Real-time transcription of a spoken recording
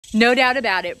No doubt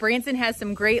about it, Branson has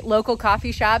some great local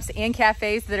coffee shops and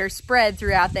cafes that are spread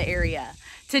throughout the area.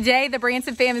 Today, the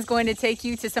Branson fam is going to take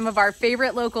you to some of our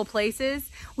favorite local places.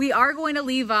 We are going to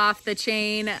leave off the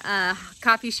chain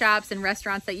coffee shops and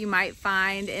restaurants that you might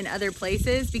find in other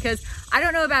places, because I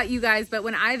don't know about you guys, but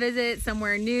when I visit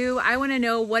somewhere new, I want to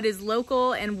know what is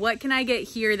local and what can I get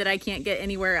here that I can't get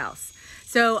anywhere else.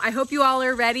 So I hope you all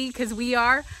are ready, because we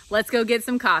are. Let's go get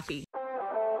some coffee.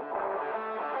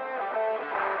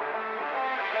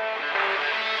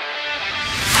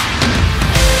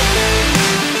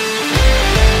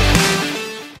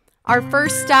 Our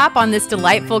first stop on this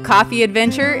delightful coffee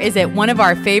adventure is at one of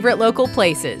our favorite local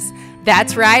places.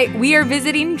 That's right, we are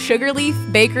visiting Sugarleaf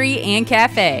Bakery and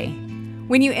Cafe.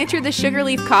 When you enter the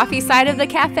Sugarleaf Coffee side of the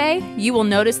cafe, you will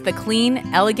notice the clean,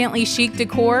 elegantly chic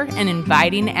decor and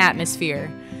inviting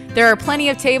atmosphere. There are plenty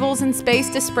of tables and space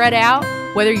to spread out,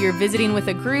 whether you're visiting with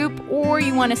a group or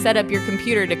you want to set up your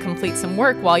computer to complete some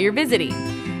work while you're visiting.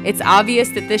 It's obvious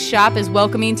that this shop is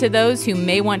welcoming to those who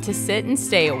may want to sit and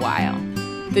stay a while.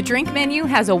 The drink menu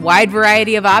has a wide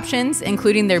variety of options,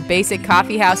 including their basic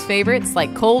coffeehouse favorites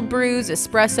like cold brews,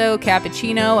 espresso,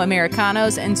 cappuccino,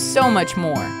 Americanos, and so much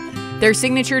more. Their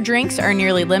signature drinks are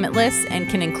nearly limitless and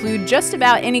can include just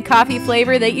about any coffee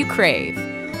flavor that you crave.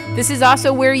 This is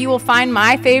also where you will find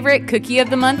my favorite Cookie of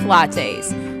the Month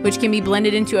lattes, which can be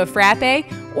blended into a frappe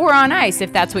or on ice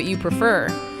if that's what you prefer.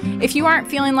 If you aren't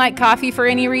feeling like coffee for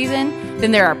any reason,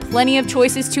 then there are plenty of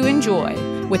choices to enjoy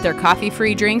with their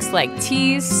coffee-free drinks like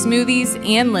teas, smoothies,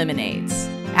 and lemonades.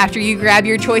 After you grab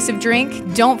your choice of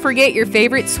drink, don't forget your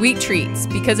favorite sweet treats,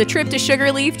 because a trip to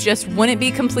Sugarleaf just wouldn't be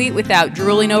complete without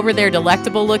drooling over their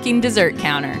delectable-looking dessert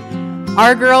counter.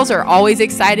 Our girls are always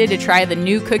excited to try the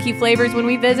new cookie flavors when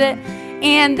we visit,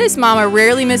 and this mama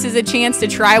rarely misses a chance to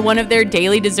try one of their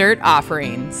daily dessert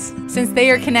offerings. Since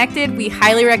they are connected, we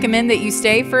highly recommend that you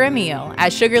stay for a meal,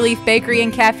 as Sugarleaf Bakery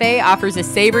and Cafe offers a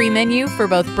savory menu for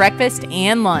both breakfast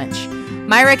and lunch.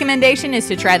 My recommendation is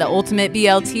to try the ultimate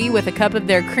BLT with a cup of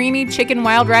their creamy chicken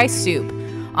wild rice soup.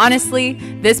 Honestly,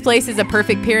 this place is a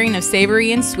perfect pairing of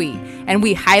savory and sweet, and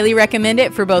we highly recommend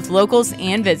it for both locals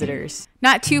and visitors.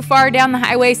 Not too far down the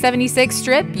Highway 76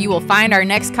 strip, you will find our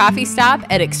next coffee stop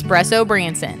at Espresso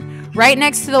Branson. Right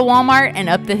next to the Walmart and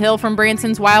up the hill from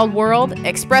Branson's Wild World,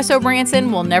 Espresso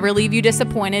Branson will never leave you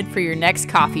disappointed for your next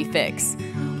coffee fix.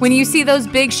 When you see those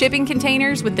big shipping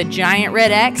containers with the giant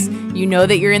red X, you know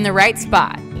that you're in the right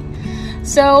spot.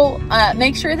 So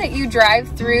make sure that you drive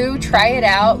through, try it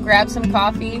out, grab some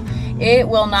coffee. It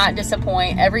will not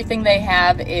disappoint. Everything they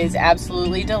have is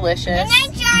absolutely delicious. And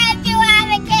make sure if you have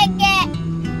a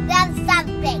ticket, that's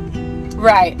something.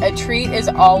 Right, a treat is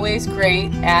always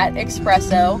great at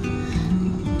Espresso.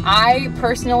 I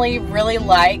personally really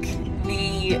like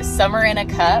the Summer in a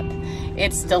Cup.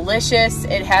 It's delicious,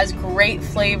 it has great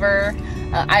flavor.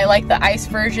 I like the ice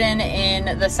version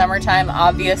in the summertime,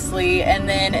 obviously, and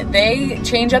then they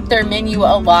change up their menu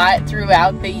a lot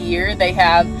throughout the year. They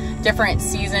have different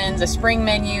seasons, a spring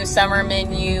menu, summer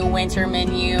menu, winter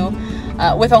menu,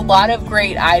 with a lot of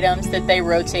great items that they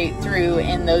rotate through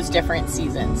in those different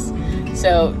seasons.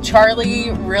 So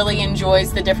Charlie really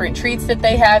enjoys the different treats that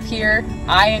they have here.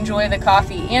 I enjoy the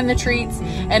coffee and the treats,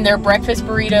 and their breakfast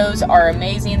burritos are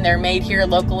amazing. They're made here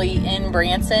locally in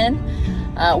Branson.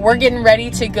 We're getting ready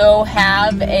to go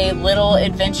have a little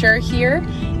adventure here,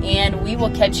 and we will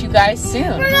catch you guys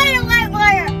soon. We're going to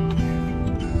Whitewater.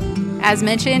 As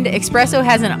mentioned, Espresso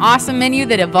has an awesome menu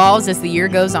that evolves as the year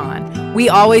goes on. We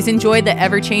always enjoy the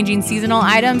ever-changing seasonal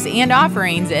items and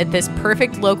offerings at this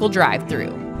perfect local drive-thru.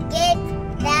 Get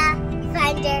the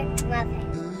Thunder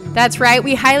Muffin. That's right,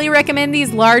 we highly recommend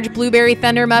these large Blueberry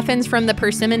Thunder Muffins from the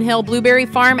Persimmon Hill Blueberry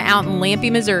Farm out in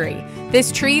Lampe, Missouri.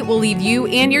 This treat will leave you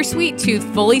and your sweet tooth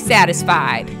fully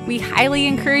satisfied. We highly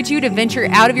encourage you to venture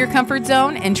out of your comfort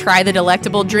zone and try the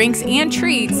delectable drinks and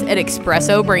treats at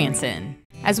Espresso Branson.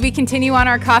 As we continue on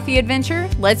our coffee adventure,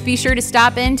 let's be sure to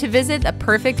stop in to visit the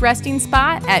perfect resting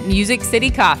spot at Music City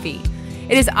Coffee.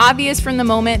 It is obvious from the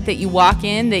moment that you walk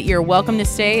in that you're welcome to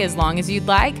stay as long as you'd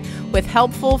like, with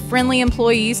helpful, friendly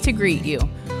employees to greet you.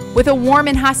 With a warm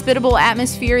and hospitable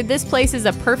atmosphere, this place is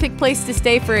a perfect place to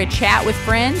stay for a chat with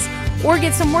friends or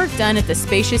get some work done at the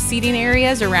spacious seating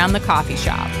areas around the coffee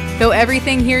shop. Though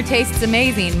everything here tastes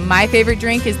amazing, my favorite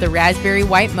drink is the Raspberry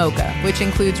White Mocha, which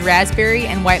includes raspberry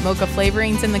and white mocha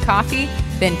flavorings in the coffee,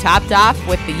 then topped off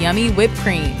with the yummy whipped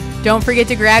cream. Don't forget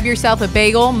to grab yourself a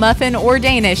bagel, muffin, or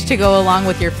Danish to go along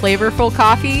with your flavorful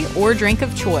coffee or drink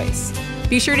of choice.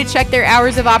 Be sure to check their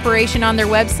hours of operation on their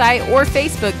website or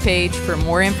Facebook page for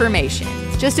more information.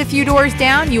 Just a few doors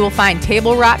down, you will find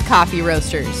Table Rock Coffee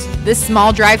Roasters. This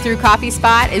small drive-through coffee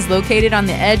spot is located on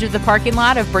the edge of the parking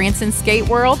lot of Branson Skate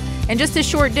World and just a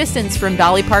short distance from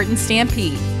Dolly Parton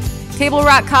Stampede. Table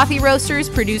Rock Coffee Roasters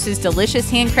produces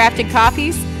delicious handcrafted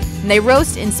coffees, and they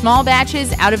roast in small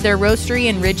batches out of their roastery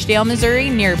in Ridgedale, Missouri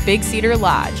near Big Cedar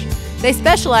Lodge. They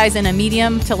specialize in a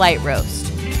medium to light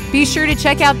roast. Be sure to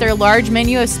check out their large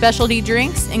menu of specialty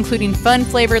drinks, including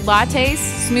fun-flavored lattes,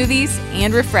 smoothies,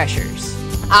 and refreshers.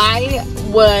 I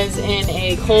was in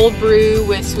a cold brew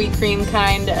with sweet cream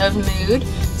kind of mood,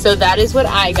 so that is what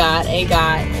I got.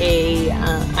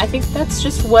 I think that's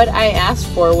just what I asked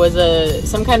for, was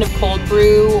some kind of cold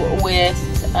brew with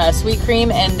sweet cream,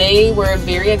 and they were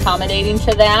very accommodating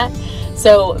to that.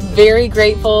 So very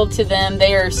grateful to them.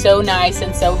 They are so nice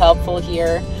and so helpful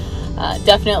here.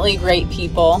 Definitely great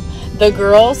people. The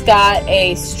girls got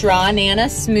a straw nana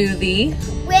smoothie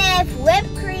with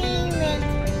whipped cream and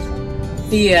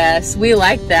sprinkles. Yes, we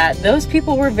like that. Those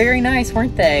people were very nice,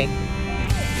 weren't they?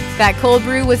 That cold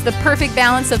brew was the perfect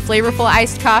balance of flavorful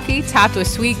iced coffee topped with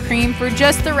sweet cream for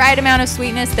just the right amount of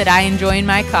sweetness that I enjoy in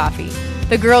my coffee.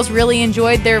 The girls really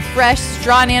enjoyed their fresh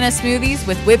straw nana smoothies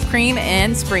with whipped cream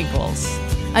and sprinkles.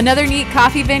 Another neat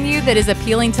coffee venue that is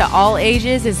appealing to all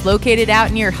ages is located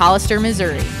out near Hollister,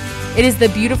 Missouri. It is the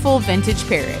beautiful Vintage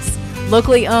Paris.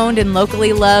 Locally owned and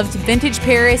locally loved, Vintage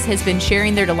Paris has been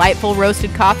sharing their delightful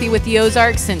roasted coffee with the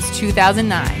Ozarks since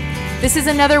 2009. This is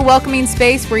another welcoming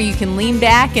space where you can lean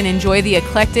back and enjoy the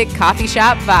eclectic coffee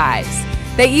shop vibes.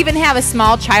 They even have a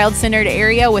small child-centered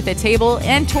area with a table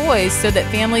and toys so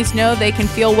that families know they can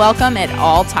feel welcome at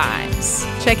all times.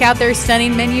 Check out their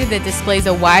stunning menu that displays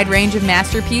a wide range of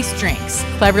masterpiece drinks,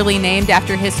 cleverly named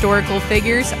after historical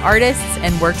figures, artists,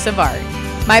 and works of art.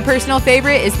 My personal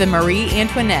favorite is the Marie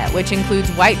Antoinette, which includes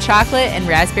white chocolate and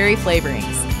raspberry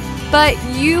flavorings. But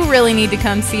you really need to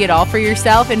come see it all for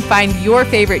yourself and find your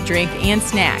favorite drink and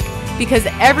snack, because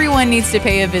everyone needs to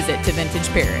pay a visit to Vintage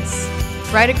Paris.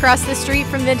 Right across the street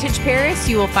from Vintage Paris,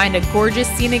 you will find a gorgeous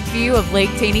scenic view of Lake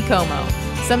Taneycomo.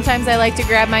 Sometimes I like to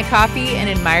grab my coffee and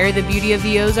admire the beauty of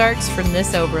the Ozarks from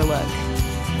this overlook.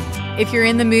 If you're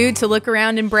in the mood to look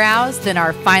around and browse, then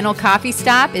our final coffee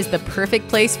stop is the perfect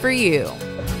place for you.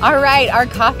 All right, our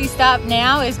coffee stop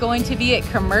now is going to be at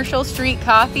Commercial Street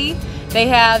Coffee. They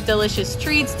have delicious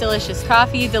treats, delicious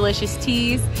coffee, delicious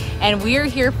teas, and we're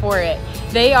here for it.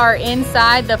 They are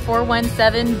inside the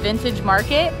 417 Vintage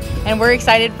Market, and we're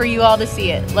excited for you all to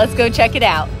see it. Let's go check it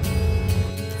out.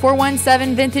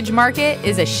 417 Vintage Market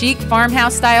is a chic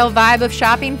farmhouse-style vibe of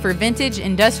shopping for vintage,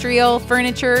 industrial,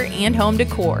 furniture, and home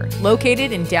decor,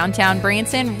 located in downtown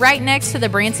Branson, right next to the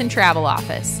Branson Travel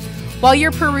Office. While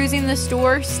you're perusing the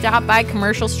store, stop by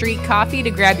Commercial Street Coffee to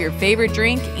grab your favorite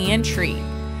drink and treat.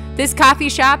 This coffee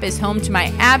shop is home to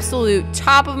my absolute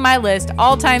top of my list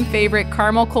all-time favorite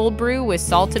caramel cold brew with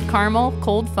salted caramel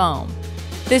cold foam.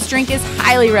 This drink is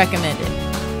highly recommended.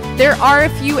 There are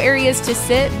a few areas to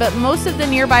sit, but most of the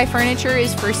nearby furniture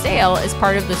is for sale as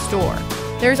part of the store.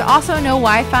 There's also no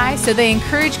Wi-Fi, so they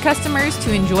encourage customers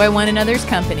to enjoy one another's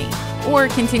company or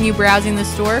continue browsing the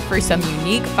store for some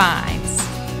unique finds.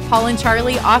 Paul and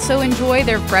Charlie also enjoy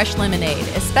their fresh lemonade,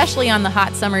 especially on the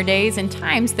hot summer days and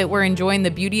times that we're enjoying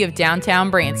the beauty of downtown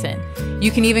Branson.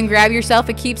 You can even grab yourself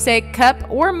a keepsake cup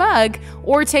or mug,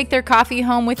 or take their coffee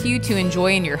home with you to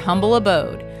enjoy in your humble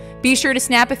abode. Be sure to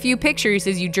snap a few pictures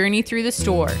as you journey through the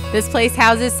store. This place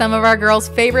houses some of our girls'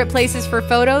 favorite places for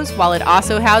photos, while it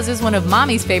also houses one of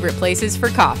Mommy's favorite places for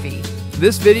coffee.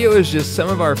 This video is just some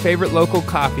of our favorite local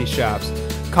coffee shops.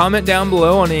 Comment down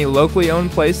below on any locally owned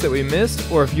place that we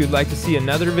missed, or if you'd like to see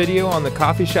another video on the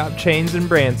coffee shop chains in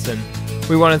Branson.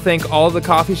 We want to thank all the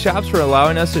coffee shops for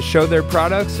allowing us to show their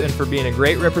products and for being a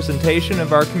great representation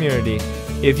of our community.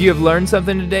 If you have learned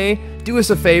something today, do us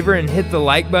a favor and hit the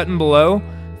like button below.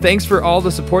 Thanks for all the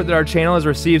support that our channel has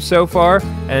received so far,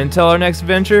 and until our next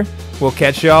venture, we'll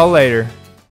catch y'all later.